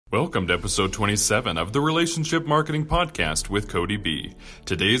Welcome to episode 27 of the Relationship Marketing Podcast with Cody B.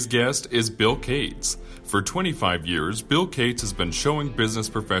 Today's guest is Bill Cates. For 25 years, Bill Cates has been showing business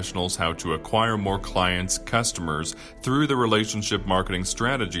professionals how to acquire more clients, customers, through the relationship marketing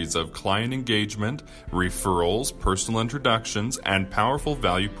strategies of client engagement, referrals, personal introductions, and powerful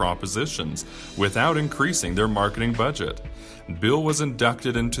value propositions without increasing their marketing budget. Bill was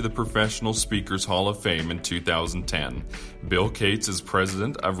inducted into the Professional Speakers Hall of Fame in 2010. Bill Cates is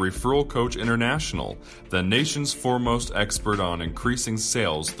president of Referral Coach International, the nation's foremost expert on increasing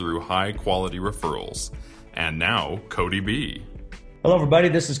sales through high-quality referrals. And now, Cody B. Hello, everybody.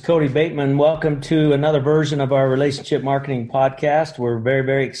 This is Cody Bateman. Welcome to another version of our Relationship Marketing Podcast. We're very,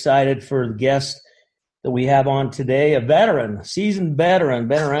 very excited for the guest that we have on today, a veteran, seasoned veteran,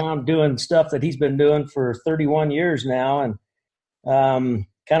 been around doing stuff that he's been doing for 31 years now, and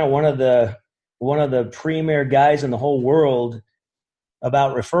kind of one of the premier guys in the whole world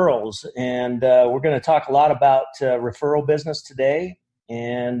about referrals. And we're going to talk a lot about referral business today.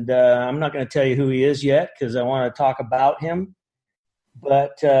 And I'm not going to tell you who he is yet because I want to talk about him.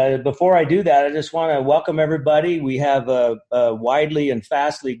 But before I do that, I just want to welcome everybody. We have a widely and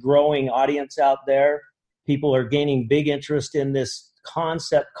fastly growing audience out there. People are gaining big interest in this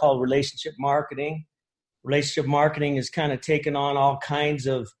concept called relationship marketing. Relationship marketing is kind of taken on all kinds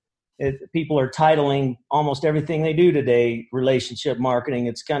of people are titling almost everything they do today relationship marketing.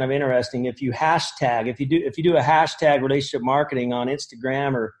 It's kind of interesting. If you do a hashtag relationship marketing on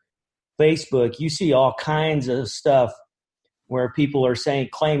Instagram or Facebook, you see all kinds of stuff where people are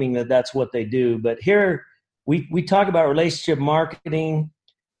claiming that that's what they do. But here we talk about relationship marketing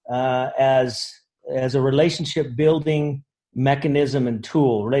as a relationship building mechanism and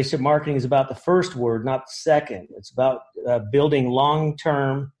tool. Relationship marketing is about the first word, not the second. It's about building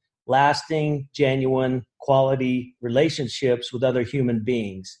long-term, lasting, genuine, quality relationships with other human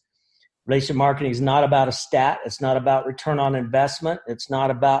beings. Relationship marketing is not about a stat. It's not about return on investment. It's not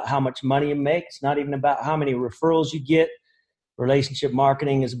about how much money you make. It's not even about how many referrals you get. Relationship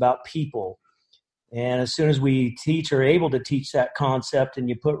marketing is about people. And as soon as we are able to teach that concept and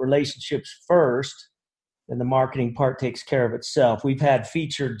you put relationships first, and the marketing part takes care of itself. We've had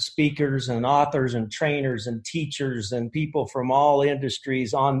featured speakers and authors and trainers and teachers and people from all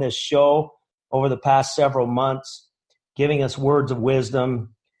industries on this show over the past several months, giving us words of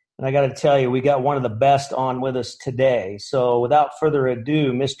wisdom. And I got to tell you, we got one of the best on with us today. So without further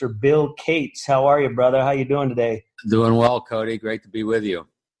ado, Mr. Bill Cates, how are you, brother? How you doing today? Doing well, Cody. Great to be with you.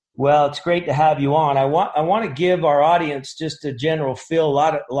 Well, it's great to have you on. I want to give our audience just a general feel.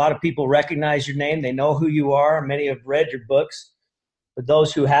 A lot of people recognize your name. They know who you are. Many have read your books. But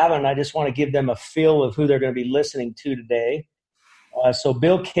those who haven't, I just want to give them a feel of who they're going to be listening to today. So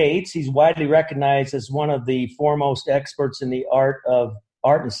Bill Cates, he's widely recognized as one of the foremost experts in the art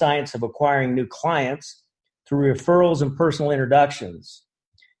and science of acquiring new clients through referrals and personal introductions.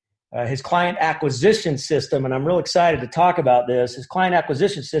 His client acquisition system, and I'm real excited to talk about this, his client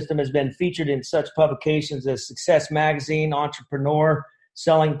acquisition system has been featured in such publications as Success Magazine, Entrepreneur,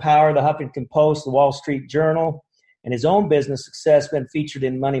 Selling Power, the Huffington Post, the Wall Street Journal, and his own business success been featured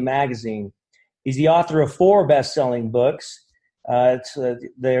in Money Magazine. He's the author of 4 best-selling books.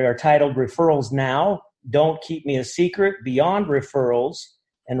 They are titled Referrals Now, Don't Keep Me a Secret, Beyond Referrals,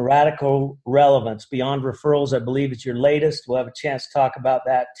 and Radical Relevance. Beyond Referrals, I believe it's your latest. We'll have a chance to talk about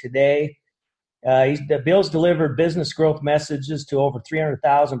that today. Bill's delivered business growth messages to over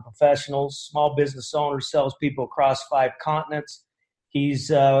 300,000 professionals, small business owners, salespeople across 5 continents. He's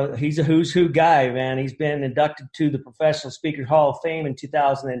a who's who guy, man. He's been inducted to the Professional Speakers Hall of Fame in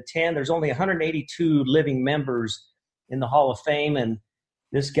 2010. There's only 182 living members in the Hall of Fame, and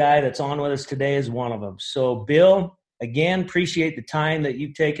this guy that's on with us today is one of them. So, Bill, again, appreciate the time that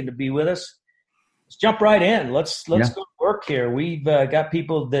you've taken to be with us. Let's jump right in. Let's go to work here. We've got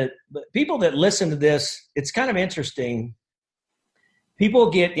people that listen to this. It's kind of interesting. People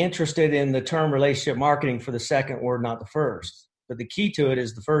get interested in the term relationship marketing for the second word, not the first. But the key to it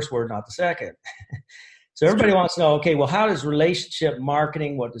is the first word, not the second. So everybody wants to know, okay, well, how does relationship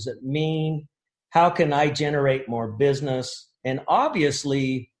marketing, what does it mean? How can I generate more business? And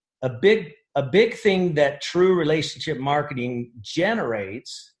obviously, a big thing that true relationship marketing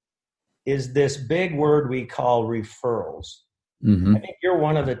generates is this big word we call referrals. Mm-hmm. I think you're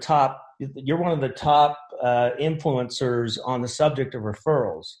one of the top influencers on the subject of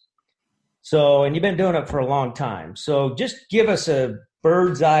referrals. So, and you've been doing it for a long time. So just give us a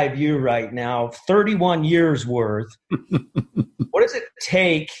bird's eye view right now, 31 years worth. What does it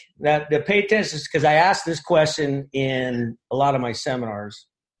take to pay attention? Because I asked this question in a lot of my seminars.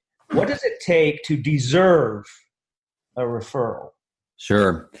 What does it take to deserve a referral?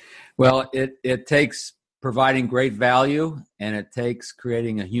 Sure. Well, it takes providing great value, and it takes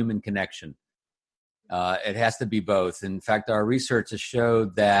creating a human connection. It has to be both. In fact, our research has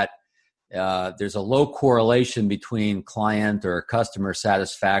showed that there's a low correlation between client or customer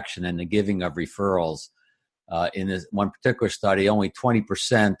satisfaction and the giving of referrals. In this one particular study, only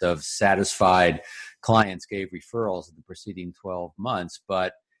 20% of satisfied clients gave referrals in the preceding 12 months,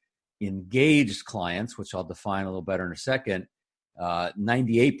 but engaged clients, which I'll define a little better in a second,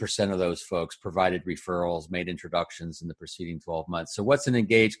 98% of those folks provided referrals, made introductions in the preceding 12 months. So what's an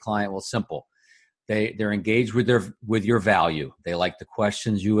engaged client? Well, simple. They're engaged with your value. They like the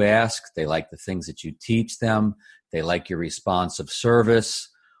questions you ask. They like the things that you teach them. They like your responsive service.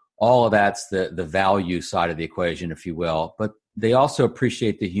 All of that's the value side of the equation, if you will. But they also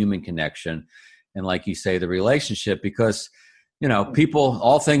appreciate the human connection. And like you say, the relationship, because, people,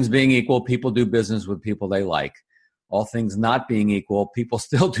 all things being equal, people do business with people they like. All things not being equal, people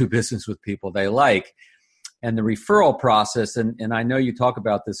still do business with people they like. And the referral process, and I know you talk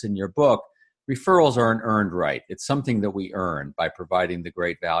about this in your book, referrals are an earned right. It's something that we earn by providing the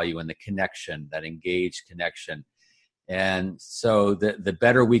great value and the connection, that engaged connection. And so the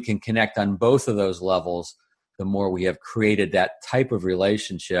better we can connect on both of those levels, the more we have created that type of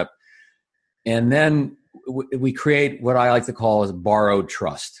relationship. And then we create what I like to call as borrowed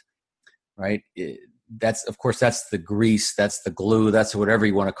trust, right? That's the grease, that's the glue, that's whatever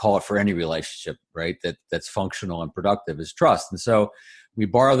you want to call it for any relationship, right? That's functional and productive is trust. And so we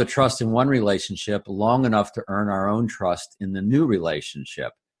borrow the trust in one relationship long enough to earn our own trust in the new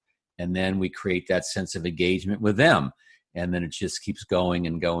relationship. And then we create that sense of engagement with them. And then it just keeps going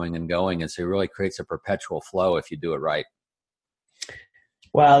and going and going. And so it really creates a perpetual flow if you do it right.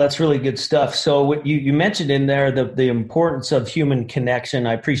 Wow, that's really good stuff. So what you mentioned in there, the importance of human connection.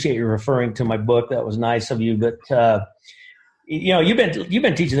 I appreciate you referring to my book. That was nice of you. But you've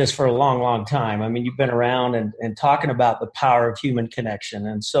been teaching this for a long, long time. I mean, you've been around and talking about the power of human connection.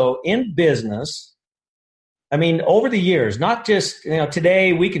 And so in business, I mean, over the years, not just,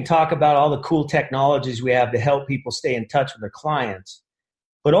 today we can talk about all the cool technologies we have to help people stay in touch with their clients.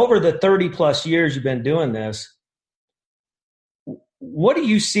 But over the 30 plus years you've been doing this, what do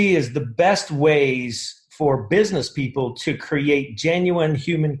you see as the best ways for business people to create genuine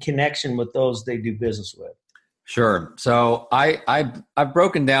human connection with those they do business with? Sure. So I've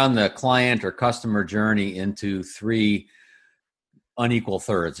broken down the client or customer journey into three unequal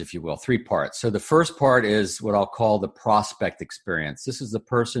thirds, if you will, three parts. So the first part is what I'll call the prospect experience. This is the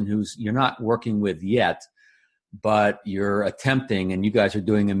person you're not working with yet, but you're attempting, and you guys are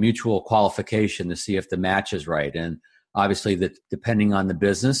doing a mutual qualification to see if the match is right. And obviously, depending on the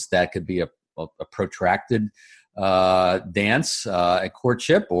business, that could be a protracted dance, a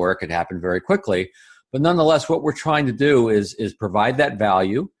courtship, or it could happen very quickly. But nonetheless, what we're trying to do is provide that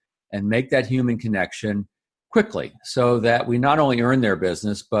value and make that human connection quickly so that we not only earn their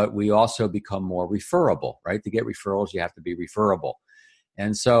business, but we also become more referable, right? To get referrals, you have to be referable.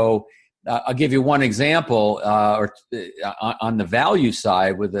 And so I'll give you one example on the value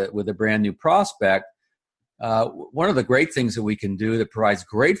side with a brand new prospect. One of the great things that we can do that provides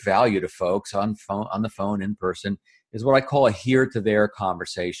great value to folks on the phone, in person, is what I call a here to there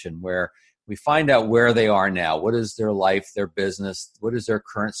conversation, where we find out where they are now. What is their life, their business? What does their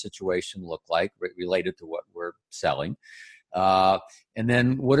current situation look like related to what we're selling? And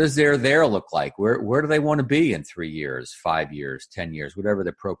then what does their there look like? Where do they want to be in 3 years, 5 years, 10 years, whatever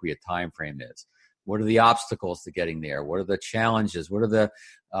the appropriate time frame is? What are the obstacles to getting there? What are the challenges? What are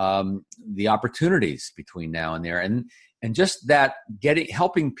the opportunities between now and there? And just that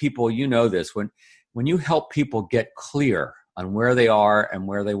helping people, this, when you help people get clear on where they are and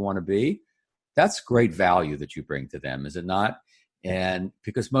where they want to be, that's great value that you bring to them, is it not? And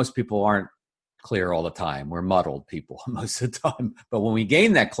because most people aren't clear all the time. We're muddled people most of the time. But when we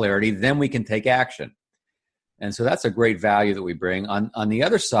gain that clarity, then we can take action. And so that's a great value that we bring. On the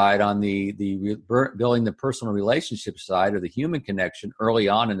other side, on the building the personal relationship side, or the human connection early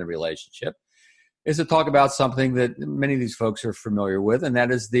on in the relationship, is to talk about something that many of these folks are familiar with, and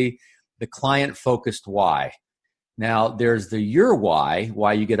that is the client-focused why. Now, there's the your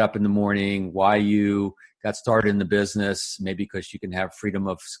why you get up in the morning, why you got started in the business, maybe because you can have freedom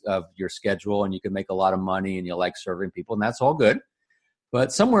of your schedule and you can make a lot of money and you like serving people, and that's all good.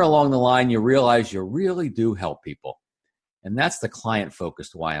 But somewhere along the line, you realize you really do help people. And that's the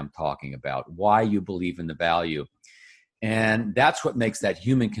client-focused why I'm talking about, why you believe in the value. And that's what makes that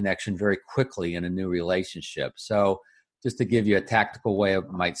human connection very quickly in a new relationship. So just to give you a tactical way it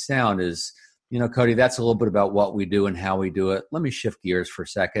might sound is, Cody, that's a little bit about what we do and how we do it. Let me shift gears for a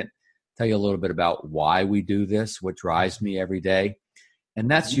second, tell you a little bit about why we do this, what drives me every day. And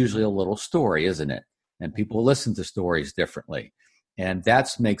that's usually a little story, isn't it? And people listen to stories differently. And that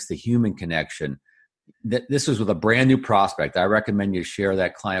makes the human connection. This is with a brand new prospect. I recommend you share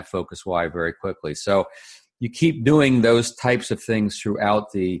that client focus why very quickly. So you keep doing those types of things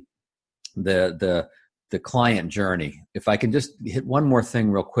throughout the client journey. If I can just hit one more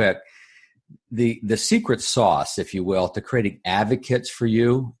thing real quick, the secret sauce, if you will, to creating advocates for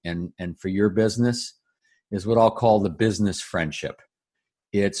you and for your business is what I'll call the business friendship.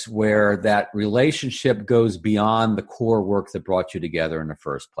 It's where that relationship goes beyond the core work that brought you together in the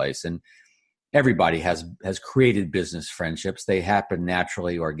first place. And everybody has created business friendships. They happen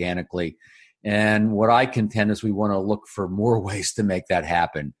naturally, organically. And what I contend is we want to look for more ways to make that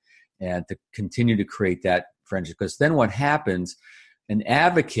happen and to continue to create that friendship. Because then what happens, an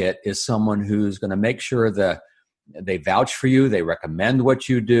advocate is someone who's going to make sure that they vouch for you, they recommend what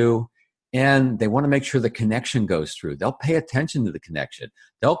you do, and they want to make sure the connection goes through. They'll pay attention to the connection.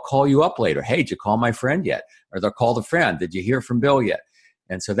 They'll call you up later. Hey, did you call my friend yet? Or they'll call the friend. Did you hear from Bill yet?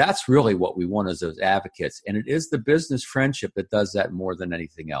 And so that's really what we want as those advocates. And it is the business friendship that does that more than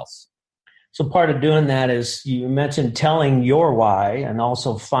anything else. So part of doing that is you mentioned telling your why and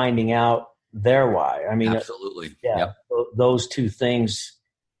also finding out their why. I mean, absolutely. Yeah, yep. Those two things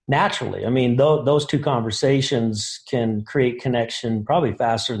naturally. I mean, those two conversations can create connection probably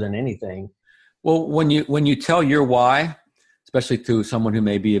faster than anything. Well, when you tell your why, especially to someone who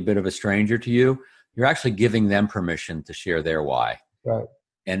may be a bit of a stranger to you, you're actually giving them permission to share their why. Right.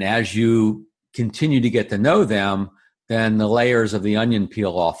 And as you continue to get to know them, then the layers of the onion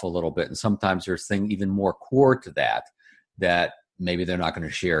peel off a little bit. And sometimes there's things even more core to that maybe they're not going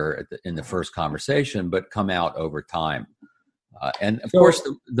to share in the first conversation, but come out over time. And of course,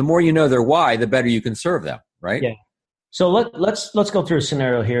 the more you know their why, the better you can serve them, right? Yeah. So let's go through a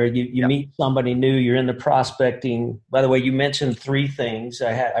scenario here. You meet somebody new. You're in the prospecting. By the way, you mentioned three things.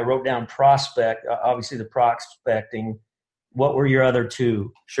 I wrote down prospect. Obviously, the prospecting. What were your other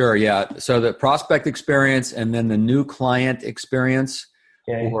two? Sure. Yeah. So the prospect experience, and then the new client experience,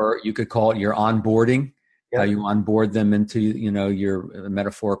 or you could call it your onboarding. How you onboard them into your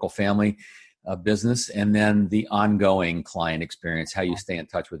metaphorical family business, and then the ongoing client experience, how you stay in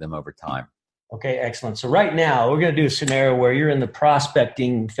touch with them over time. Okay, excellent. So right now we're going to do a scenario where you're in the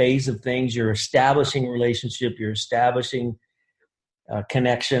prospecting phase of things. You're establishing a relationship. You're establishing a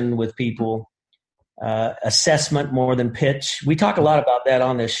connection with people. Assessment more than pitch. We talk a lot about that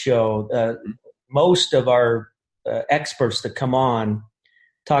on this show. Most of our experts that come on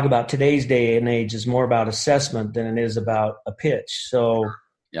talk about today's day and age is more about assessment than it is about a pitch. So,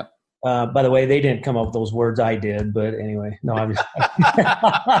 by the way, they didn't come up with those words. I did, but anyway, no, I'm just.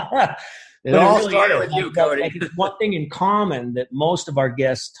 It all really started with you, Cody. Like, it's one thing in common that most of our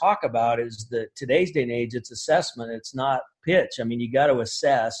guests talk about is that today's day and age, it's assessment. It's not pitch. I mean, you got to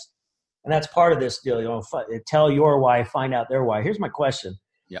assess. And that's part of this deal. Tell your why, find out their why. Here's my question.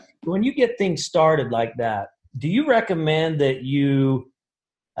 Yeah. When you get things started like that, do you recommend that you,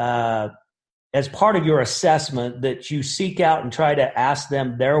 as part of your assessment, that you seek out and try to ask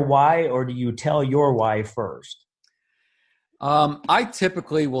them their why, or do you tell your why first? I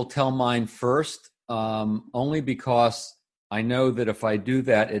typically will tell mine first, only because I know that if I do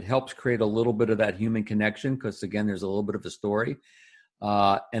that, it helps create a little bit of that human connection, because, again, there's a little bit of a story.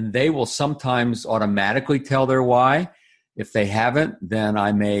 And they will sometimes automatically tell their why. If they haven't, then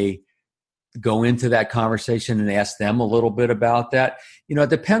I may go into that conversation and ask them a little bit about that. It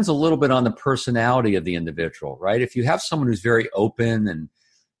depends a little bit on the personality of the individual, right? If you have someone who's very open and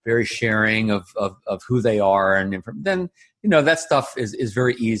very sharing of who they are, and then, that stuff is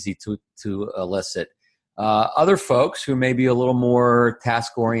very easy to elicit. Other folks who may be a little more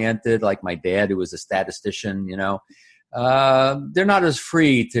task-oriented, like my dad, who was a statistician, they're not as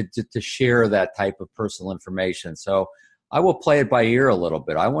free to share that type of personal information. So I will play it by ear a little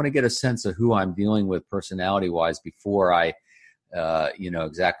bit. I want to get a sense of who I'm dealing with personality-wise before I,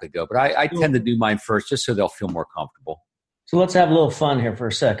 exactly go. But I tend to do mine first, just so they'll feel more comfortable. So let's have a little fun here for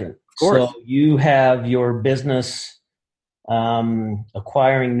a second. Of course. So you have your business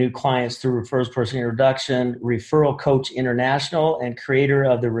acquiring new clients through Referrals Person Introduction, Referral Coach International, and creator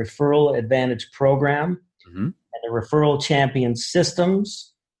of the Referral Advantage Program. Mm-hmm. The Referral Champion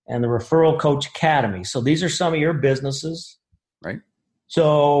Systems, and the Referral Coach Academy. So these are some of your businesses. Right.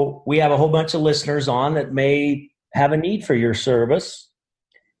 So we have a whole bunch of listeners on that may have a need for your service.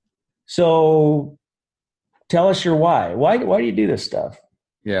 So tell us your why. Why do you do this stuff?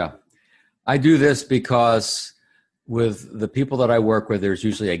 Yeah. I do this because with the people that I work with, there's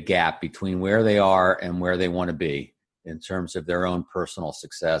usually a gap between where they are and where they want to be in terms of their own personal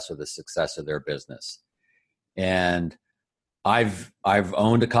success or the success of their business. And I've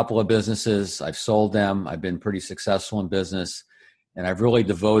owned a couple of businesses. I've sold them. I've been pretty successful in business, and I've really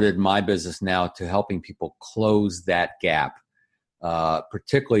devoted my business now to helping people close that gap,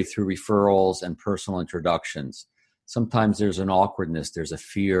 particularly through referrals and personal introductions. Sometimes there's an awkwardness, there's a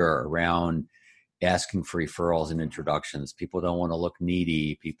fear around asking for referrals and introductions. People don't want to look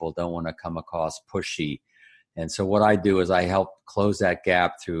needy. People don't want to come across pushy. And so what I do is I help close that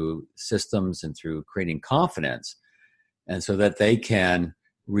gap through systems and through creating confidence, and so that they can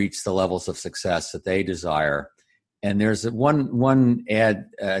reach the levels of success that they desire. And there's one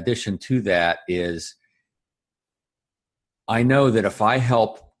addition to that is I know that if I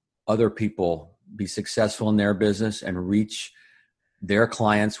help other people be successful in their business and reach their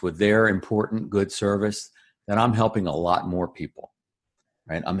clients with their important good service, then I'm helping a lot more people,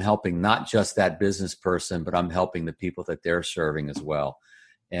 right? I'm helping not just that business person, but I'm helping the people that they're serving as well.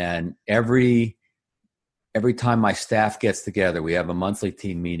 And every time my staff gets together, we have a monthly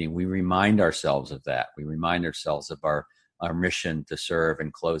team meeting, we remind ourselves of that. We remind ourselves of our mission to serve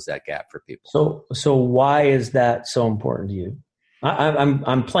and close that gap for people. So why is that so important to you?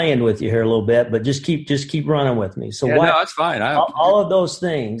 I'm playing with you here a little bit, but just keep running with me. So why? No, that's fine. All of those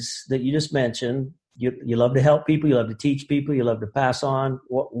things that you just mentioned, you love to help people, you love to teach people, you love to pass on.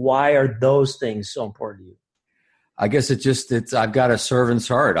 Why are those things so important to you? I guess I've got a servant's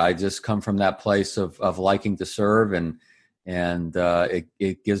heart. I just come from that place of liking to serve, and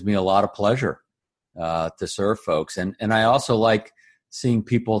it gives me a lot of pleasure to serve folks. And I also like seeing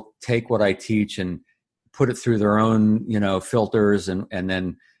people take what I teach and put it through their own, filters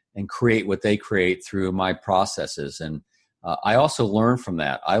and create what they create through my processes. And I also learn from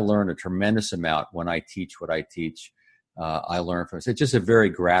that. I learn a tremendous amount when I teach what I teach. I learn from it. It's just a very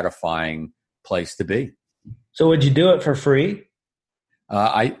gratifying place to be. So would you do it for free?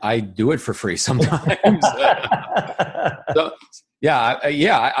 I do it for free sometimes.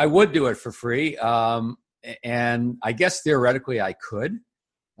 I would do it for free. And I guess theoretically I could.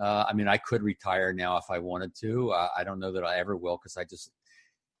 I could retire now if I wanted to. I don't know that I ever will, because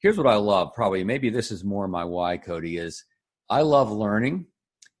here's what I love. Probably, maybe this is more my why, Cody, is I love learning,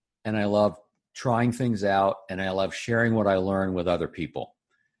 and I love trying things out, and I love sharing what I learn with other people.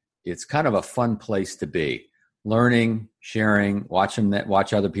 It's kind of a fun place to be. Learning, sharing, watch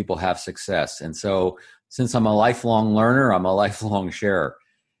other people have success. And so since I'm a lifelong learner, I'm a lifelong sharer.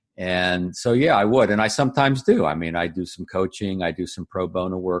 And so, yeah, I would. And I sometimes do. I do some coaching. I do some pro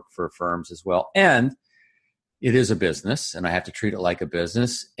bono work for firms as well. And it is a business, and I have to treat it like a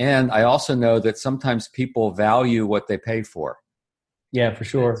business. And I also know that sometimes people value what they pay for. Yeah, for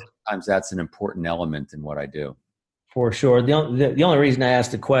sure. And sometimes that's an important element in what I do. For sure. The only reason I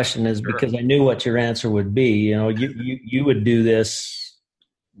asked the question is because I knew what your answer would be. You would do this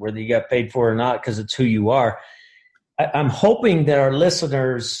whether you got paid for it or not, because it's who you are. I'm hoping that our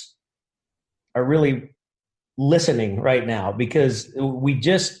listeners are really listening right now, because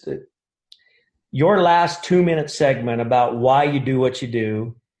your last 2-minute segment about why you do what you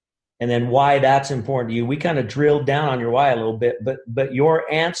do, and then why that's important to you, we kind of drilled down on your why a little bit, but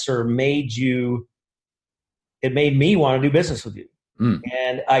your answer made me want to do business with you.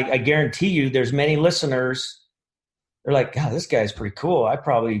 And I guarantee you there's many listeners, they're like, God, this guy's pretty cool. I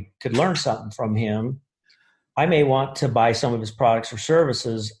probably could learn something from him. I may want to buy some of his products or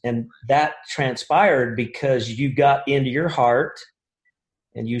services. And that transpired because you got into your heart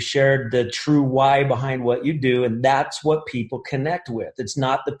and you shared the true why behind what you do. And that's what people connect with. It's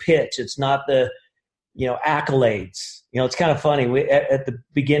not the pitch. It's not the, accolades. It's kind of funny. At the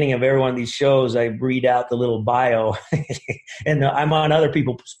beginning of every one of these shows, I read out the little bio and I'm on other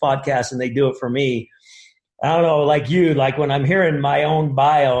people's podcasts and they do it for me. I don't know, like when I'm hearing my own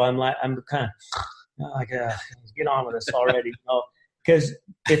bio, I'm kind of get on with this already, because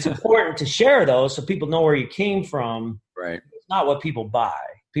it's important to share those so people know where you came from. Right. It's not what people buy.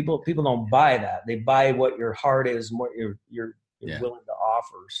 People don't buy that. They buy what your heart is and what you're willing to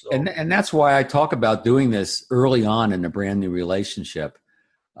offer. So. And that's why I talk about doing this early on in a brand new relationship.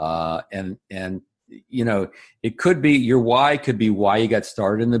 And it could be, your why could be why you got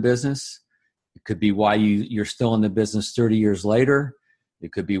started in the business. It could be why you're still in the business 30 years later.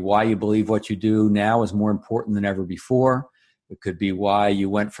 It could be why you believe what you do now is more important than ever before. It could be why you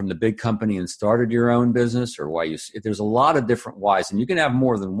went from the big company and started your own business, or there's a lot of different whys, and you can have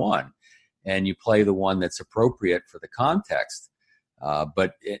more than one, and you play the one that's appropriate for the context.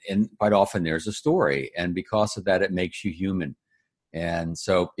 But quite often there's a story, and because of that, it makes you human. And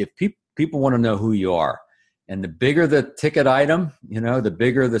so if people want to know who you are, and the bigger the ticket item, the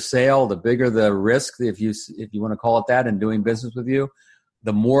bigger the sale, the bigger the risk, if you want to call it that, in doing business with you,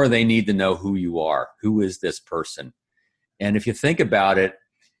 the more they need to know who you are. Who is this person? And if you think about it,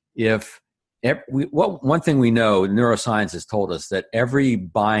 one thing we know, neuroscience has told us that every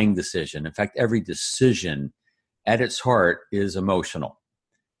buying decision, in fact, every decision at its heart is emotional.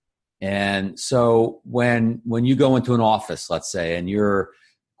 And so when you go into an office, let's say, and you're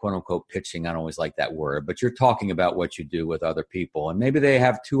quote unquote pitching, I don't always like that word, but you're talking about what you do with other people, and maybe they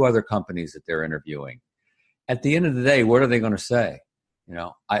have 2 other companies that they're interviewing. At the end of the day, what are they going to say?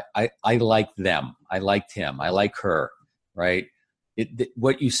 I like them. I liked him. I like her, right?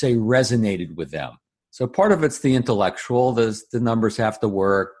 What you say resonated with them. So part of it's the intellectual, the numbers have to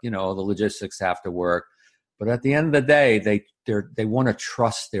work, the logistics have to work. But at the end of the day, they want to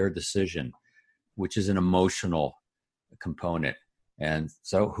trust their decision, which is an emotional component. And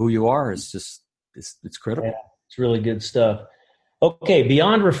so who you are is just, it's critical. Yeah, it's really good stuff. Okay,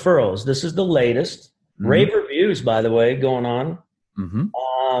 beyond referrals, this is the latest. Mm-hmm. Rave reviews, by the way, going on.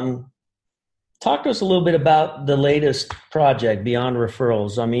 Mm-hmm. Talk to us a little bit about the latest project, Beyond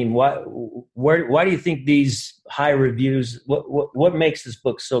Referrals. I mean, why do you think these high reviews, what makes this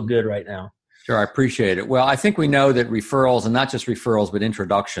book so good right now? Sure, I appreciate it. Well, I think we know that referrals, and not just referrals, but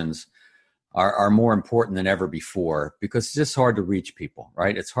introductions are more important than ever before, because it's just hard to reach people,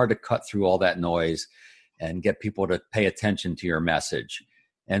 right? It's hard to cut through all that noise and get people to pay attention to your message.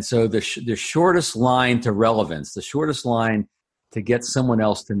 And so the shortest line to relevance, the shortest line to get someone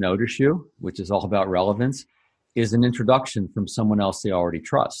else to notice you, which is all about relevance, is an introduction from someone else they already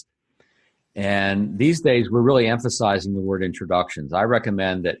trust. And these days, we're really emphasizing the word introductions. I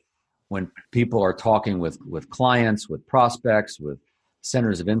recommend that when people are talking with clients, with prospects, with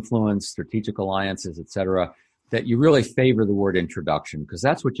centers of influence, strategic alliances, et cetera, that you really favor the word introduction, because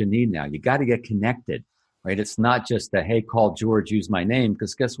that's what you need now. You got to get connected, right? It's not just a, hey, call George, use my name,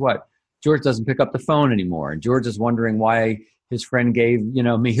 because guess what? George doesn't pick up the phone anymore. And George is wondering why his friend gave,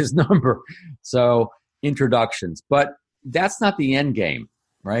 me his number. So introductions, but that's not the end game,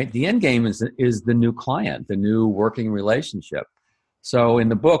 right? The end game is the new client, the new working relationship. So in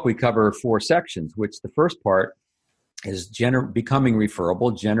the book, we cover 4 sections, which the first part is becoming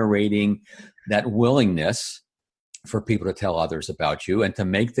referable, generating that willingness for people to tell others about you and to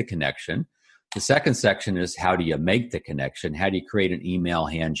make the connection. The second section is how do you make the connection? How do you create an email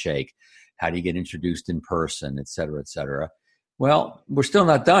handshake? How do you get introduced in person, et cetera, et cetera? Well, we're still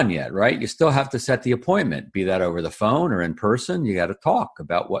not done yet, right? You still have to set the appointment, be that over the phone or in person. You got to talk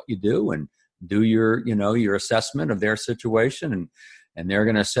about what you do and do your assessment of their situation, and they're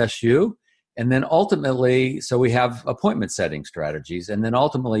going to assess you. And then ultimately, so we have appointment setting strategies, and then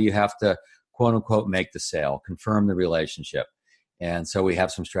ultimately you have to quote unquote make the sale, confirm the relationship. And so we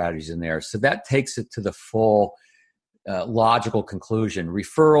have some strategies in there. So that takes it to the full logical conclusion.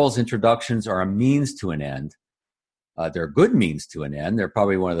 Referrals, introductions are a means to an end. They're a good means to an end. They're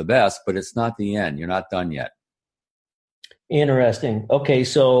probably one of the best, but it's not the end. You're not done yet. Interesting. Okay,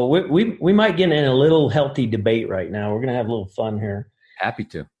 so we might get in a little healthy debate right now. We're going to have a little fun here. Happy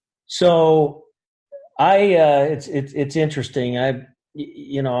to. So it's interesting. I'm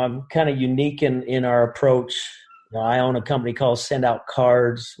kind of unique in our approach. I own a company called Send Out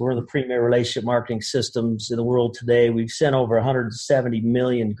Cards. We're the premier relationship marketing systems in the world today. We've sent over 170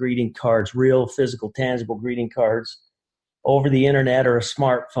 million greeting cards, real, physical, tangible greeting cards over the internet or a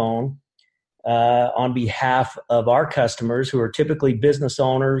smartphone on behalf of our customers, who are typically business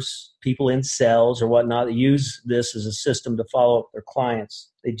owners, people in sales or whatnot, that use this as a system to follow up their clients.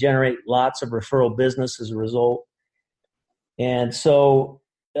 They generate lots of referral business as a result. And so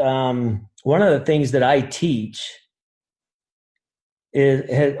one of the things that I teach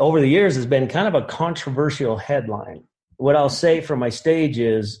over the years has been kind of a controversial headline. What I'll say from my stage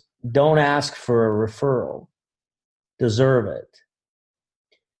is, don't ask for a referral, deserve it.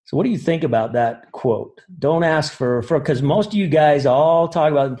 So what do you think about that quote? Don't ask for a referral, because most of you guys all talk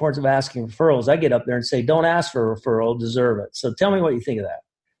about the importance of asking referrals. I get up there and say, don't ask for a referral, deserve it. So tell me what you think of that.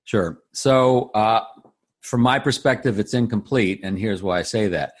 Sure. So from my perspective, it's incomplete, and here's why I say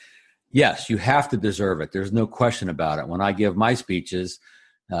that. Yes, you have to deserve it. There's no question about it. When I give my speeches,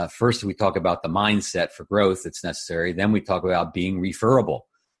 first we talk about the mindset for growth that's necessary. Then we talk about being referable,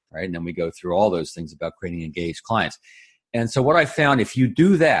 right? And then we go through all those things about creating engaged clients. And so what I found, if you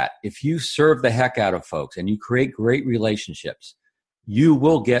do that, if you serve the heck out of folks and you create great relationships, you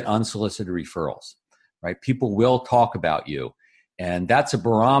will get unsolicited referrals, right? People will talk about you. And that's a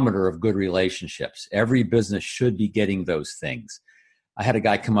barometer of good relationships. Every business should be getting those things. I had a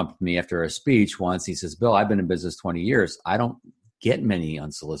guy come up to me after a speech once. He says, Bill, I've been in business 20 years. I don't get many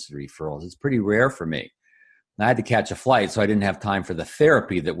unsolicited referrals. It's pretty rare for me. And I had to catch a flight, so I didn't have time for the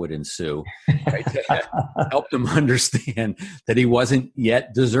therapy that would ensue, right, to help him understand that he wasn't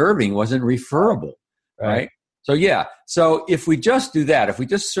yet deserving, wasn't referable, right? So if we just do that, if we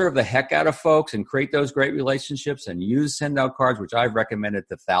just serve the heck out of folks and create those great relationships and use send out cards, which I've recommended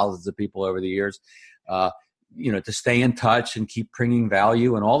to thousands of people over the years, to stay in touch and keep bringing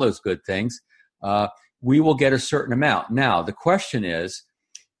value and all those good things, we will get a certain amount. Now, the question is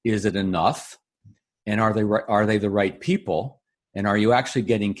it enough? And are they the right people? And are you actually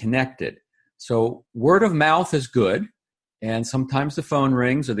getting connected? So word of mouth is good. And sometimes the phone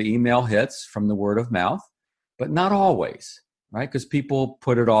rings or the email hits from the word of mouth, but not always, right? Because people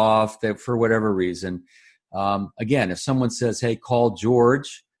put it off for whatever reason. Again, if someone says, hey, call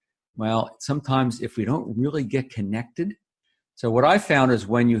George, well, sometimes if we don't really get connected. So what I found is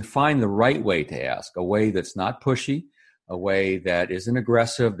when you find the right way to ask, a way that's not pushy, a way that isn't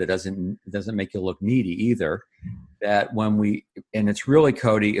aggressive, that doesn't make you look needy either, that and it's really,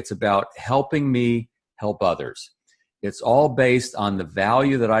 Cody, it's about helping me help others. It's all based on the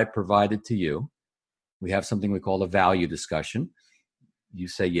value that I provided to you. We have something we call a value discussion. You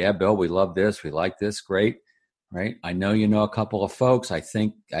say, yeah, Bill, we love this. We like this. Great. Right. I know you know a couple of folks. I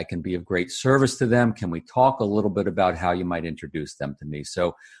think I can be of great service to them. Can we talk a little bit about how you might introduce them to me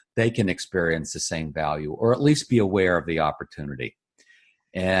so they can experience the same value or at least be aware of the opportunity?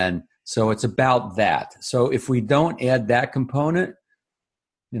 And so it's about that. So if we don't add that component,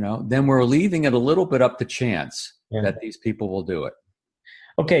 then we're leaving it a little bit up to chance that these people will do it.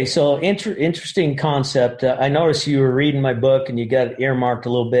 Okay, so interesting concept. I noticed you were reading my book and you got it earmarked a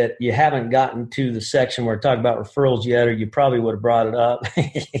little bit. You haven't gotten to the section where I talk about referrals yet, or you probably would have brought it up.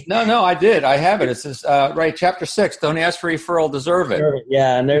 No, I did. I have it. It says, right, Chapter 6, don't ask for referral, deserve it.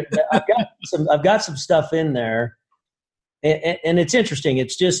 Yeah, and I've got some stuff in there. And it's interesting.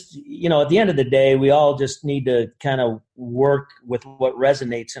 It's just, at the end of the day, we all just need to kind of work with what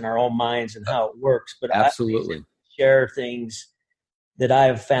resonates in our own minds and how it works. But absolutely, I share things that I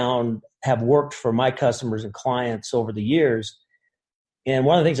have found have worked for my customers and clients over the years. And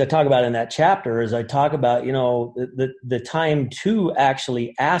one of the things I talk about in that chapter is I talk about, the time to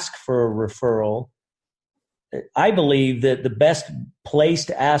actually ask for a referral. I believe that the best place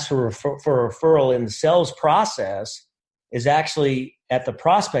to ask for a referral in the sales process is actually at the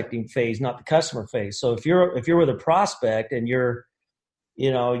prospecting phase, not the customer phase. So if you're with a prospect and you're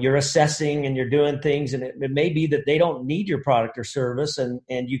assessing and you're doing things, and it may be that they don't need your product or service, and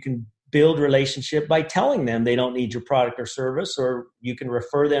you can build relationship by telling them they don't need your product or service, or you can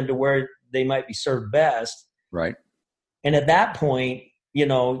refer them to where they might be served best. Right. And at that point,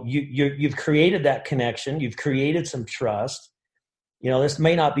 you've created that connection. You've created some trust. This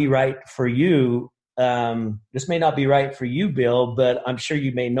may not be right for you. This may not be right for you, Bill, but I'm sure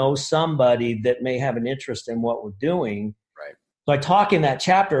you may know somebody that may have an interest in what we're doing. Right. So I talk in that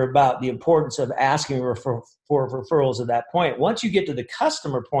chapter about the importance of asking for referrals at that point. Once you get to the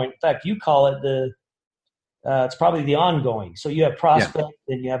customer point, in fact, you call it it's probably the ongoing. So you have prospect,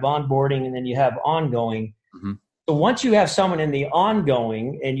 then you have onboarding, and then you have ongoing. Mm-hmm. So once you have someone in the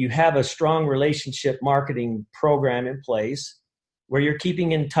ongoing and you have a strong relationship marketing program in place, where you're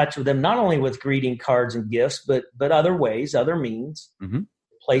keeping in touch with them, not only with greeting cards and gifts, but other ways, other means,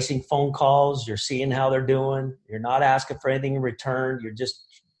 placing phone calls, you're seeing how they're doing. You're not asking for anything in return. You're just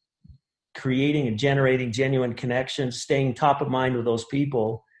creating and generating genuine connections, staying top of mind with those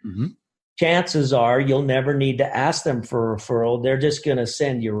people. Mm-hmm. Chances are you'll never need to ask them for a referral. They're just going to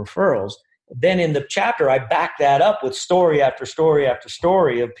send you referrals. Then in the chapter, I back that up with story after story after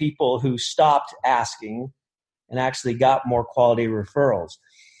story of people who stopped asking and actually got more quality referrals.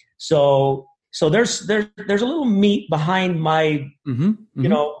 So there's a little meat behind my,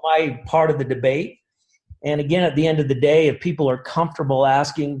 my part of the debate. And again, at the end of the day, if people are comfortable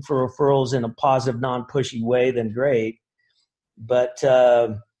asking for referrals in a positive, non-pushy way, then great. But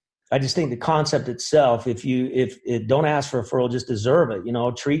I just think the concept itself, if don't ask for a referral, just deserve it.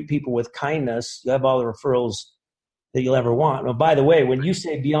 Treat people with kindness. You have all the referrals that you'll ever want. Now, by the way, when you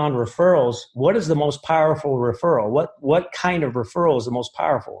say beyond referrals, what is the most powerful referral? What kind of referral is the most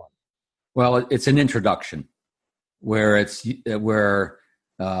powerful one? Well, it's an introduction where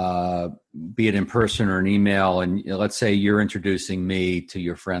be it in person or an email, and let's say you're introducing me to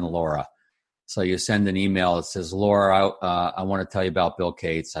your friend Laura. So you send an email that says, Laura, I want to tell you about Bill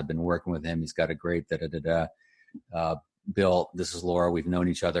Cates. I've been working with him. He's got a great Bill, this is Laura. We've known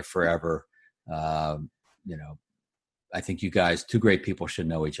each other forever. I think you guys, two great people, should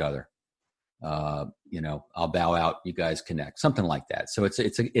know each other. I'll bow out. You guys connect, something like that. So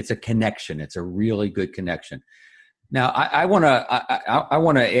it's a connection. It's a really good connection. Now, I want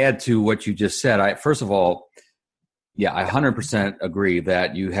to add to what you just said. First of all, I 100% agree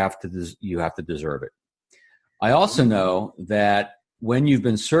that you have to deserve it. I also know that when you've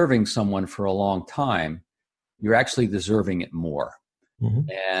been serving someone for a long time, you're actually deserving it more. Mm-hmm.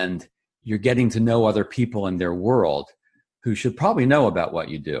 And you're getting to know other people in their world who should probably know about what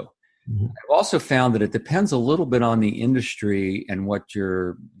you do. Mm-hmm. I've also found that it depends a little bit on the industry and what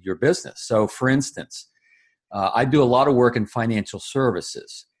your business. So for instance, I do a lot of work in financial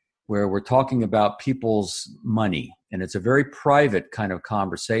services where we're talking about people's money, and it's a very private kind of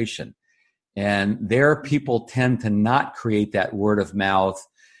conversation. And there people tend to not create that word of mouth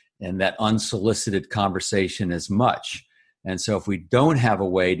and that unsolicited conversation as much. And so if we don't have a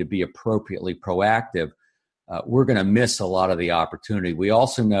way to be appropriately proactive, we're going to miss a lot of the opportunity. We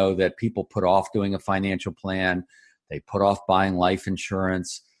also know that people put off doing a financial plan. They put off buying life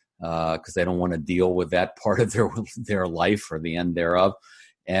insurance because they don't want to deal with that part of their life or the end thereof.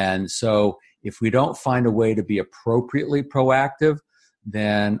 And so if we don't find a way to be appropriately proactive,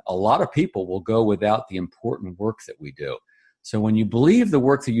 then a lot of people will go without the important work that we do. So when you believe the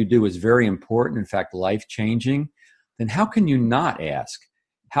work that you do is very important, in fact, life-changing, then how can you not ask?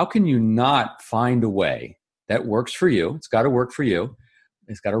 How can you not find a way that works for you? It's got to work for you.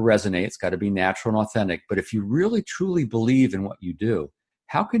 It's got to resonate. It's got to be natural and authentic. But if you really, truly believe in what you do,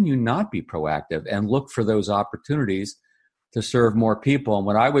 how can you not be proactive and look for those opportunities to serve more people? And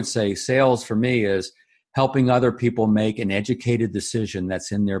what I would say sales for me is helping other people make an educated decision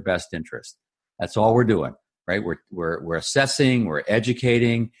that's in their best interest. That's all we're doing, right? We're assessing, we're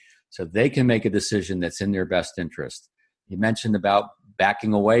educating, so they can make a decision that's in their best interest. You mentioned about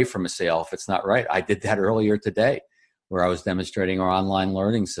backing away from a sale if it's not right. I did that earlier today where I was demonstrating our online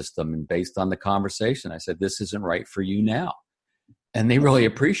learning system, and based on the conversation, I said, this isn't right for you now. And they really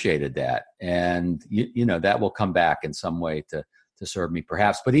appreciated that. And, you know, that will come back in some way to serve me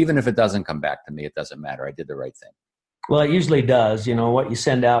perhaps. But even if it doesn't come back to me, it doesn't matter. I did the right thing. Well, it usually does. You know, what you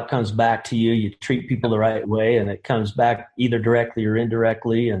send out comes back to you. You treat people the right way, and it comes back either directly or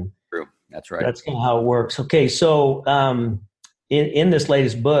indirectly. And true. That's right. That's kind of how it works. Okay, so in this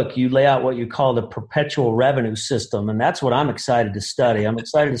latest book, you lay out what you call the perpetual revenue system, and that's what I'm excited to study. I'm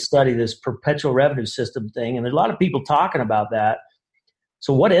excited to study this perpetual revenue system thing, and there's a lot of people talking about that.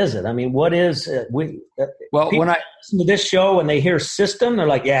 So what is it? I mean, what is it? When I listen to this show and they hear system, they're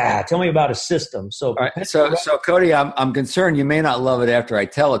like, yeah, tell me about a system. So, right. So Cody, I'm concerned you may not love it after I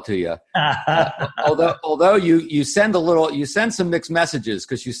tell it to you. Although you send some mixed messages,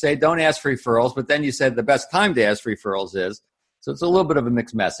 because you say don't ask for referrals, but then you said the best time to ask for referrals is. So it's a little bit of a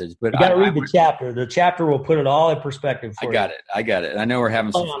mixed message. But you got to read the chapter. The chapter will put it all in perspective for you. I got it. I know we're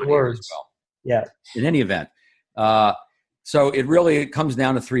having some fun words as well. Yeah. In any event. So it comes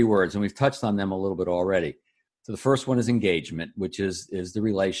down to three words, and we've touched on them a little bit already. So the first one is engagement, which is the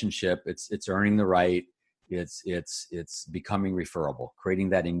relationship. It's earning the right. It's becoming referable, creating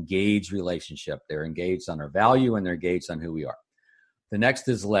that engaged relationship. They're engaged on our value and they're engaged on who we are. The next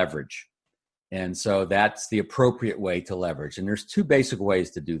is leverage. And so that's the appropriate way to leverage. And there's two basic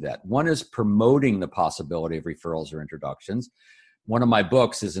ways to do that. One is promoting the possibility of referrals or introductions. One of my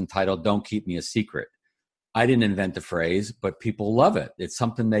books is entitled Don't Keep Me a Secret. I didn't invent the phrase, but people love it. It's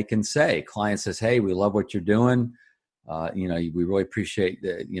something they can say. Client says, hey, we love what you're doing. We really appreciate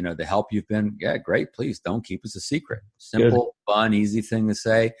the help you've been. Yeah, great. Please don't keep us a secret. Simple, fun, easy thing to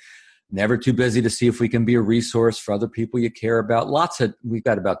say. Never too busy to see if we can be a resource for other people you care about. We've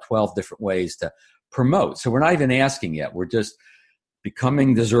got about 12 different ways to promote. So we're not even asking yet. We're just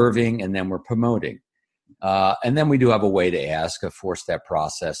becoming deserving, and then we're promoting. And then we do have a way to ask, a 4-step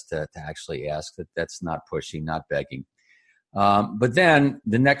process to actually ask. That's not pushy, not begging. But then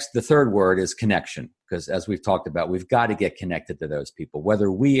the third word is connection, because as we've talked about, we've got to get connected to those people. Whether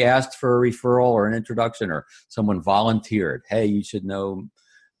we asked for a referral or an introduction, or someone volunteered, hey, you should know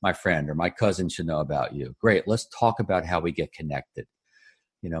my friend, or my cousin should know about you. Great. Let's talk about how we get connected.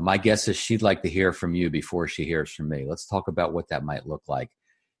 My guess is she'd like to hear from you before she hears from me. Let's talk about what that might look like.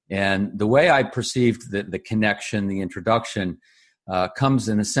 And the way I perceived the connection, the introduction, comes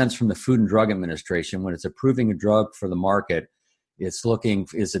in a sense from the Food and Drug Administration. When it's approving a drug for the market, it's looking,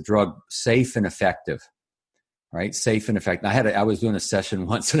 is a drug safe and effective, right? Safe and effective. I was doing a session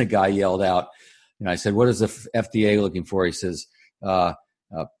once, and a guy yelled out, I said, what is the FDA looking for? He says,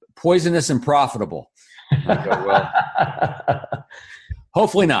 poisonous and profitable. I go, well,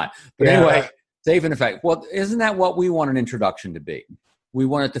 hopefully not. But anyway, safe and effective. Well, isn't that what we want an introduction to be? We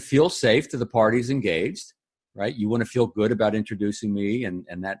want it to feel safe to the parties engaged, right? You want to feel good about introducing me, and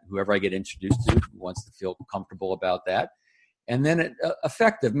that whoever I get introduced to wants to feel comfortable about that. And then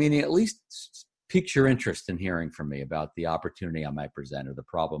effective, meaning at least piques your interest in hearing from me about the opportunity I might present or the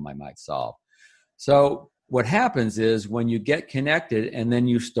problem I might solve. So what happens is when you get connected and then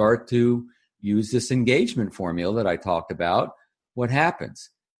you start to use this engagement formula that I talked about, what happens?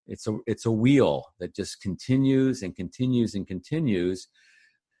 It's a wheel that just continues and continues and continues.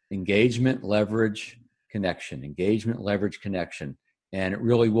 Engagement, leverage, connection. Engagement, leverage, connection. And it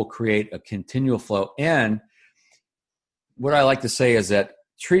really will create a continual flow. And what I like to say is that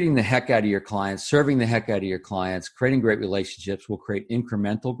treating the heck out of your clients, serving the heck out of your clients, creating great relationships will create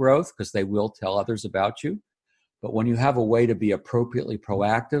incremental growth because they will tell others about you. But when you have a way to be appropriately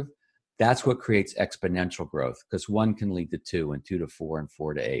proactive, that's what creates exponential growth, because 1 can lead to 2, and 2 to 4, and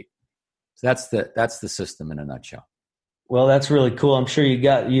 4 to 8. So that's the system in a nutshell. Well, that's really cool. I'm sure you've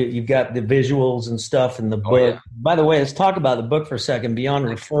got the visuals and stuff in the book. Oh, yeah. By the way, let's talk about the book for a second. Beyond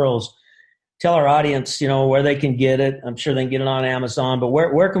Referrals. Tell our audience, where they can get it. I'm sure they can get it on Amazon, but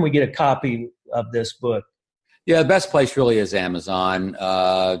where can we get a copy of this book? Yeah, the best place really is Amazon.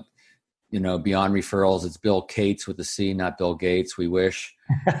 Beyond Referrals, it's Bill Cates with a C, not Bill Gates. We wish.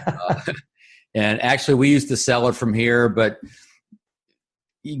 And actually, we used to sell it from here, but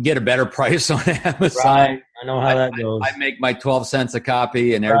you can get a better price on Amazon. Right. I know how that goes. I make my 12 cents a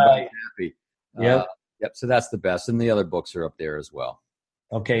copy, and everybody's happy. Yep. So that's the best. And the other books are up there as well.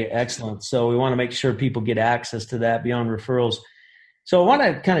 Okay, excellent. So we want to make sure people get access to that Beyond Referrals. So I want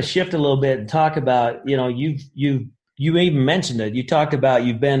to kind of shift a little bit and talk about, you even mentioned it. You talked about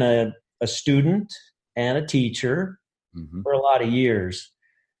you've been a student and a teacher for a lot of years.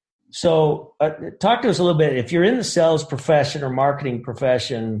 So talk to us a little bit. If you're in the sales profession or marketing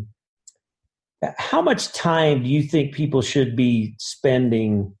profession, how much time do you think people should be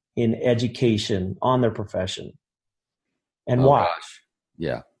spending in education on their profession, and why? Gosh.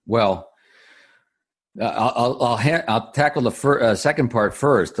 Yeah. Well, I'll tackle the second part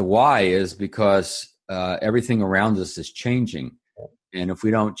first. The why is because everything around us is changing, and if we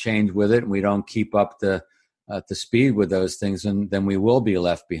don't change with it and we don't keep up the speed with those things, then we will be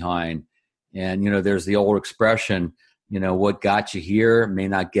left behind. And there's the old expression, what got you here may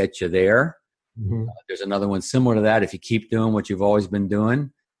not get you there. Mm-hmm. There's another one similar to that. If you keep doing what you've always been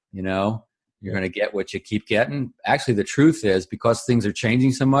doing, you're going to get what you keep getting. Actually, the truth is, because things are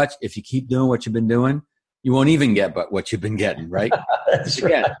changing so much, if you keep doing what you've been doing, you won't even get but what you've been getting, right?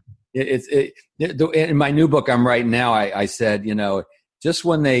 Again, in my new book I'm writing now, I said, just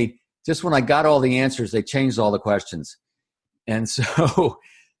when I got all the answers, they changed all the questions. And so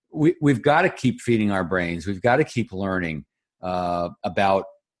we've got to keep feeding our brains. We've got to keep learning about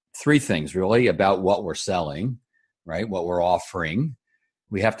 3 things, really, about what we're selling, right? What we're offering.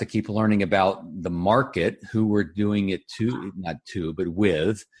 We have to keep learning about the market, who we're doing it to, not to, but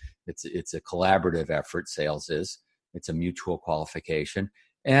with. It's a collaborative effort, sales is. It's a mutual qualification.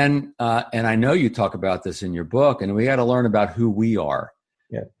 And I know you talk about this in your book, and we got to learn about who we are.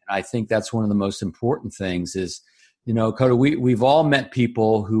 Yeah. And I think that's one of the most important things is, Coda, we've all met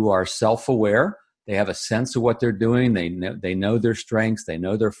people who are self-aware. They have a sense of what they're doing. They know their strengths. They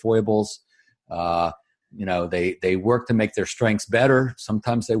know their foibles. They work to make their strengths better.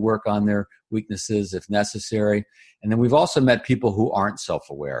 Sometimes they work on their weaknesses if necessary. And then we've also met people who aren't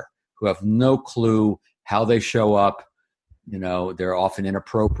self-aware, who have no clue how they show up. They're often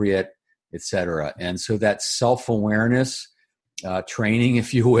inappropriate, et cetera. And so that self-awareness training,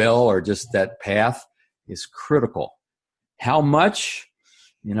 if you will, or just that path is critical. How much?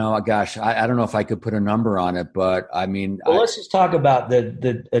 I don't know if I could put a number on it, but I mean, let's just talk about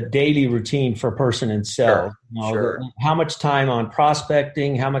the daily routine for a person in sales. Sure. How much time on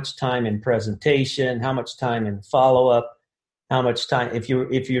prospecting? How much time in presentation? How much time in follow up? How much time if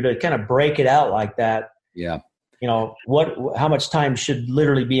you're to kind of break it out like that? Yeah. How much time should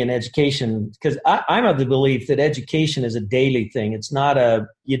literally be in education? Because I'm of the belief that education is a daily thing. It's not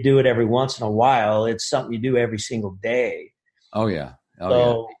you do it every once in a while. It's something you do every single day. Oh yeah.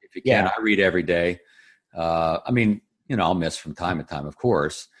 Yeah. If you can, I read every day. I'll miss from time to time, of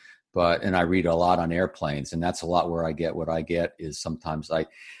course, and I read a lot on airplanes, and that's a lot where I get what I get is sometimes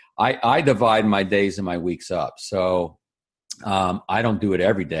I divide my days and my weeks up. So I don't do it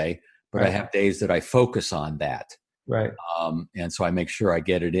every day, but right. I have days that I focus on that. Right. And so I make sure I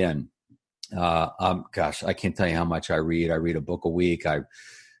get it in. I can't tell you how much I read. I read a book a week.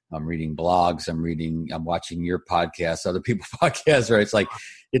 I'm reading blogs. I'm watching your podcasts, other people's podcasts. Right?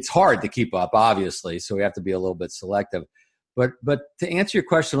 It's hard to keep up, obviously. So we have to be a little bit selective. But to answer your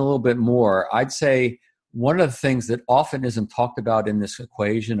question a little bit more, I'd say one of the things that often isn't talked about in this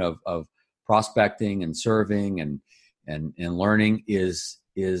equation of prospecting and serving and learning is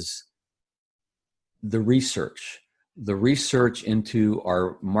the research into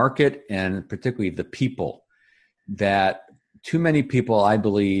our market, and particularly the people. That too many people, I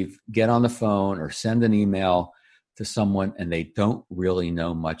believe, get on the phone or send an email to someone and they don't really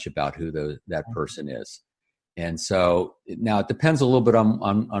know much about who that person is. And so now it depends a little bit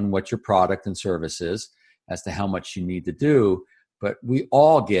on what your product and service is as to how much you need to do. But we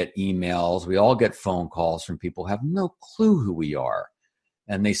all get emails, we all get phone calls from people who have no clue who we are.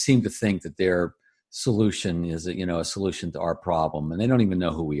 And they seem to think that their solution is a solution to our problem, and they don't even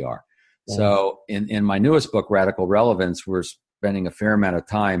know who we are. Yeah. So in my newest book, Radical Relevance, we're spending a fair amount of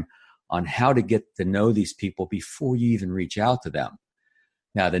time on how to get to know these people before you even reach out to them.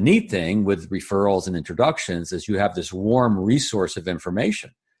 Now, the neat thing with referrals and introductions is you have this warm resource of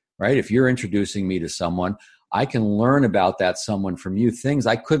information, right? If you're introducing me to someone, I can learn about that someone from you, things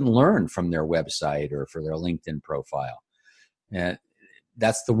I couldn't learn from their website or for their LinkedIn profile. And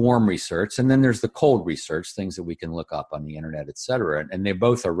that's the warm research. And then there's the cold research, things that we can look up on the internet, et cetera. And they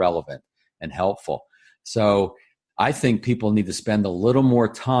both are relevant and helpful. So I think people need to spend a little more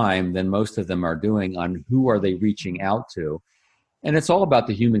time than most of them are doing on who are they reaching out to. And it's all about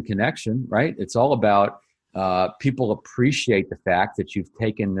the human connection, right? It's all about people appreciate the fact that you've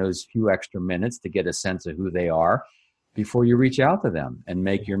taken those few extra minutes to get a sense of who they are before you reach out to them and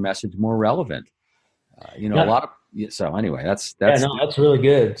make your message more relevant. So anyway, that's really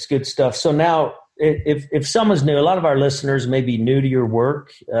good. It's good stuff. So now if someone's new, a lot of our listeners may be new to your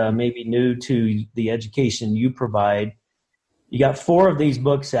work, maybe new to the education you provide. You got 4 of these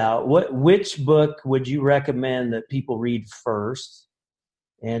books out. Which book would you recommend that people read first?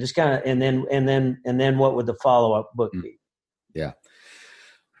 And just kind of, and then what would the follow-up book be? Yeah.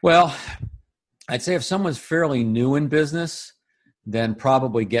 Well, I'd say if someone's fairly new in business, then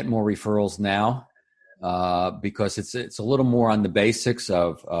probably Get More Referrals Now, because it's a little more on the basics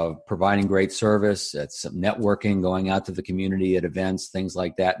of providing great service. It's networking, going out to the community at events, things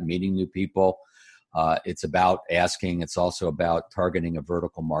like that, meeting new people. It's about asking. It's also about targeting a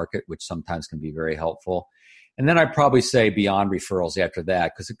vertical market, which sometimes can be very helpful. And then I'd probably say Beyond Referrals after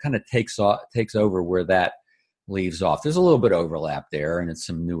that, because it kind of takes over where that leaves off. There's a little bit of overlap there, and it's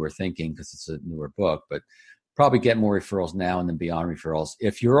some newer thinking because it's a newer book, but probably Get More Referrals Now and then Beyond Referrals.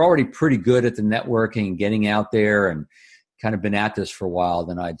 If you're already pretty good at the networking and getting out there and kind of been at this for a while,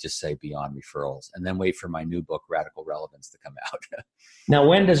 then I'd just say Beyond Referrals and then wait for my new book, Radical Relevance, to come out. Now,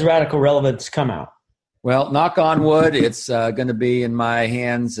 when does Radical Relevance come out? Well, knock on wood, it's going to be in my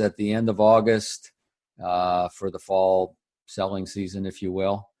hands at the end of August for the fall selling season, if you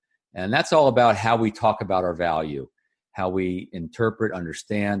will. And that's all about how we talk about our value, how we interpret,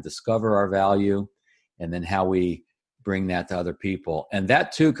 understand, discover our value, and then how we bring that to other people. And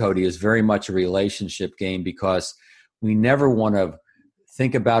that too, Cody, is very much a relationship game, because we never want to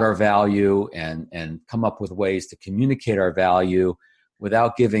think about our value and come up with ways to communicate our value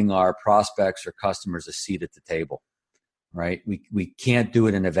without giving our prospects or customers a seat at the table, right? We can't do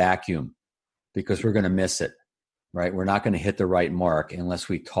it in a vacuum because we're going to miss it, right? We're not going to hit the right mark unless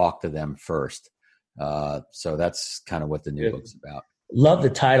we talk to them first. So that's kind of what the new book's about. Love the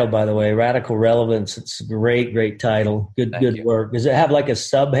title, by the way, Radical Relevance. It's a great title. Good work. Does it have like a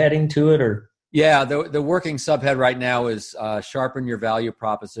subheading to it, or? Yeah, the working subhead right now is sharpen your value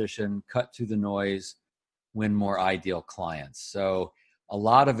proposition, cut through the noise, win more ideal clients. So a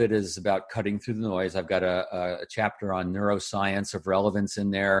lot of it is about cutting through the noise. I've got a chapter on neuroscience of relevance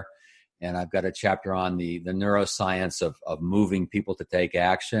in there, and I've got a chapter on the neuroscience of moving people to take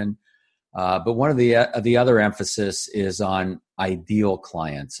action. But one of the other emphasis is on ideal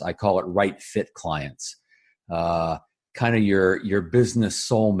clients. I call it right fit clients. Kind of your business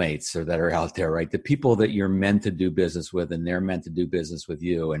soulmates that are out there, right? The people that you're meant to do business with, and they're meant to do business with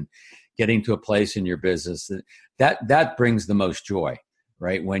you, and getting to a place in your business that brings the most joy,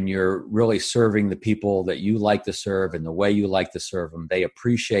 right? When you're really serving the people that you like to serve and the way you like to serve them, they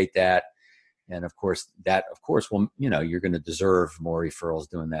appreciate that. And of course, well, you're going to deserve more referrals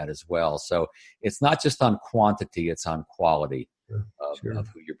doing that as well. So it's not just on quantity, it's on quality of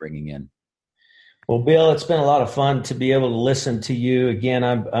who you're bringing in. Well, Bill, it's been a lot of fun to be able to listen to you. Again,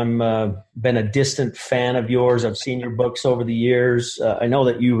 I'm been a distant fan of yours. I've seen your books over the years. I know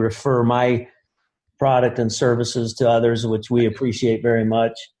that you refer my product and services to others, which we appreciate very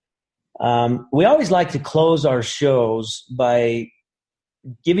much. We always like to close our shows by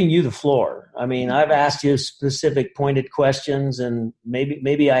giving you the floor. I mean, I've asked you specific pointed questions, and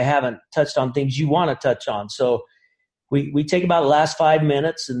maybe I haven't touched on things you want to touch on. So we take about the last 5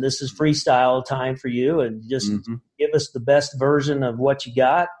 minutes, and this is freestyle time for you, and just give us the best version of what you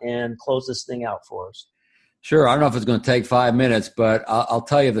got and close this thing out for us. Sure. I don't know if it's going to take 5 minutes, but I'll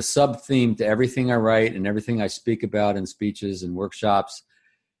tell you the sub-theme to everything I write and everything I speak about in speeches and workshops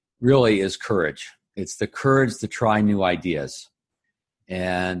really is courage. It's the courage to try new ideas.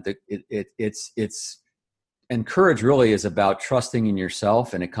 And it's courage really is about trusting in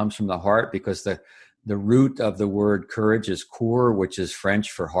yourself, and it comes from the heart, because the the root of the word courage is coeur, which is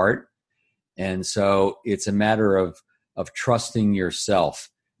French for heart. And so it's a matter of trusting yourself.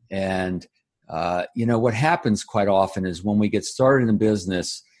 And, what happens quite often is when we get started in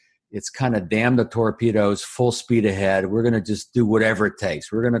business, it's kind of damn the torpedoes, full speed ahead. We're going to just do whatever it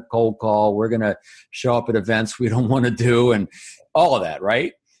takes. We're going to cold call. We're going to show up at events we don't want to do and all of that,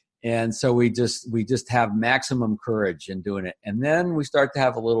 right? And so we just have maximum courage in doing it. And then we start to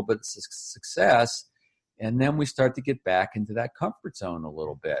have a little bit of success, and then we start to get back into that comfort zone a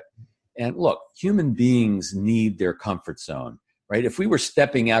little bit. And look, human beings need their comfort zone, right? If we were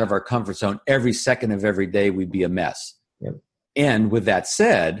stepping out of our comfort zone every second of every day, we'd be a mess. Yep. And with that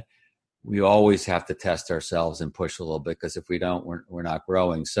said, we always have to test ourselves and push a little bit, because if we don't, we're not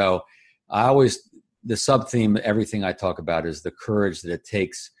growing. So the sub-theme, everything I talk about is the courage that it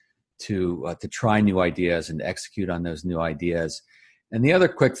takes to try new ideas and execute on those new ideas. And the other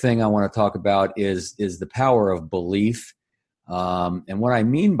quick thing I want to talk about is the power of belief. And what I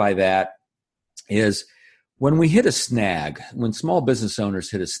mean by that is when we hit a snag, when small business owners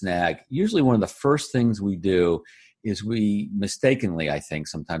hit a snag, usually one of the first things we do is we mistakenly, I think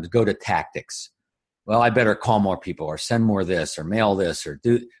sometimes, go to tactics. Well, I better call more people or send more this or mail this or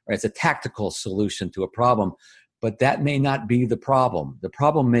do, right? It's a tactical solution to a problem. But that may not be the problem. The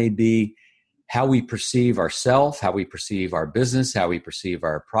problem may be how we perceive ourselves, how we perceive our business, how we perceive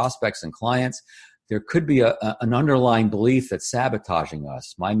our prospects and clients. There could be an underlying belief that's sabotaging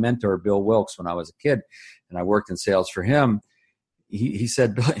us. My mentor, Bill Wilkes, when I was a kid and I worked in sales for him, he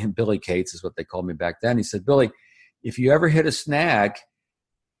said, Billy Cates is what they called me back then. He said, Billy, if you ever hit a snag,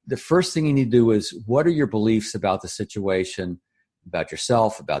 the first thing you need to do is, what are your beliefs about the situation, about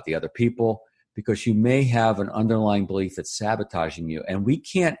yourself, about the other people? Because you may have an underlying belief that's sabotaging you. And we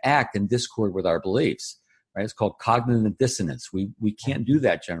can't act in discord with our beliefs, right? It's called cognitive dissonance. We can't do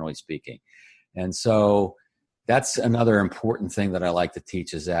that, generally speaking. And so that's another important thing that I like to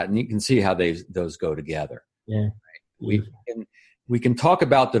teach, is that, and you can see how those go together. Yeah. Right? We can talk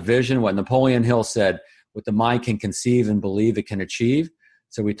about the vision, what Napoleon Hill said, what the mind can conceive and believe it can achieve.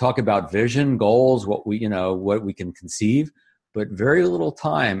 So we talk about vision, goals, what we can conceive. But very little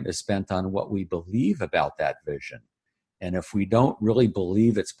time is spent on what we believe about that vision. And if we don't really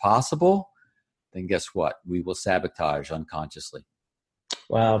believe it's possible, then guess what? We will sabotage unconsciously.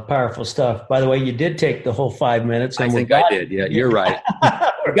 Wow, powerful stuff. By the way, you did take the whole 5 minutes. I think I did. Yeah, you're right.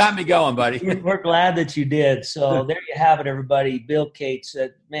 You got me going, buddy. We're glad that you did. So there you have it, everybody. Bill Cates,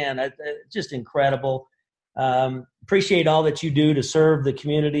 man, just incredible. Appreciate all that you do to serve the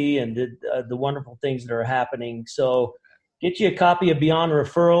community and the wonderful things that are happening. So get you a copy of Beyond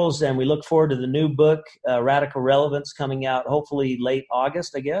Referrals, and we look forward to the new book, Radical Relevance, coming out hopefully late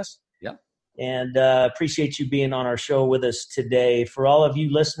August, I guess. Yep. And appreciate you being on our show with us today. For all of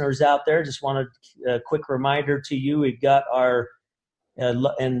you listeners out there, just wanted a quick reminder to you. We've got our,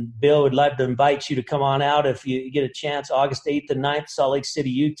 and Bill would love to invite you to come on out if you get a chance, August 8th and 9th, Salt Lake City,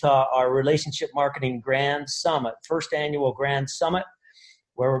 Utah, our Relationship Marketing Grand Summit, first annual Grand Summit,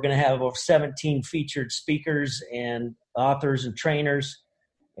 where we're going to have over 17 featured speakers and authors and trainers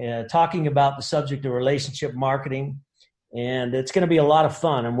talking about the subject of relationship marketing. And it's going to be a lot of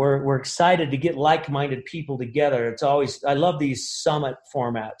fun. And we're excited to get like-minded people together. It's always, I love these summit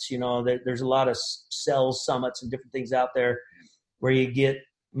formats. There's a lot of sales summits and different things out there where you get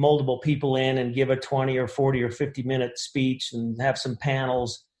multiple people in and give a 20 or 40 or 50-minute speech and have some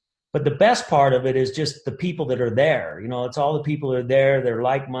panels. But the best part of it is just the people that are there. It's all the people that are there. They're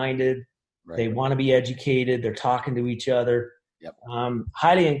like-minded. Right. They want to be educated. They're talking to each other. Yep.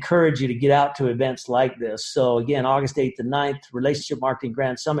 Highly encourage you to get out to events like this. So again, August 8th and 9th, Relationship Marketing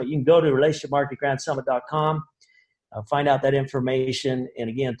Grand Summit. You can go to relationshipmarketinggrandsummit.com, find out that information. And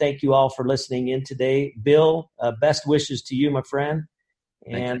again, thank you all for listening in today. Bill, best wishes to you, my friend.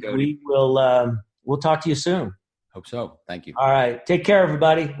 And we'll talk to you soon. Hope so. Thank you. All right. Take care,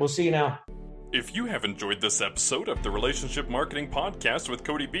 everybody. We'll see you now. If you have enjoyed this episode of the Relationship Marketing Podcast with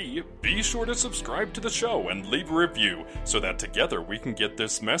Cody B, be sure to subscribe to the show and leave a review so that together we can get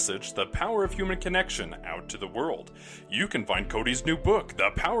this message, The Power of Human Connection, out to the world. You can find Cody's new book,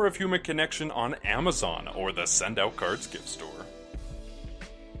 The Power of Human Connection, on Amazon or the Send Out Cards gift store.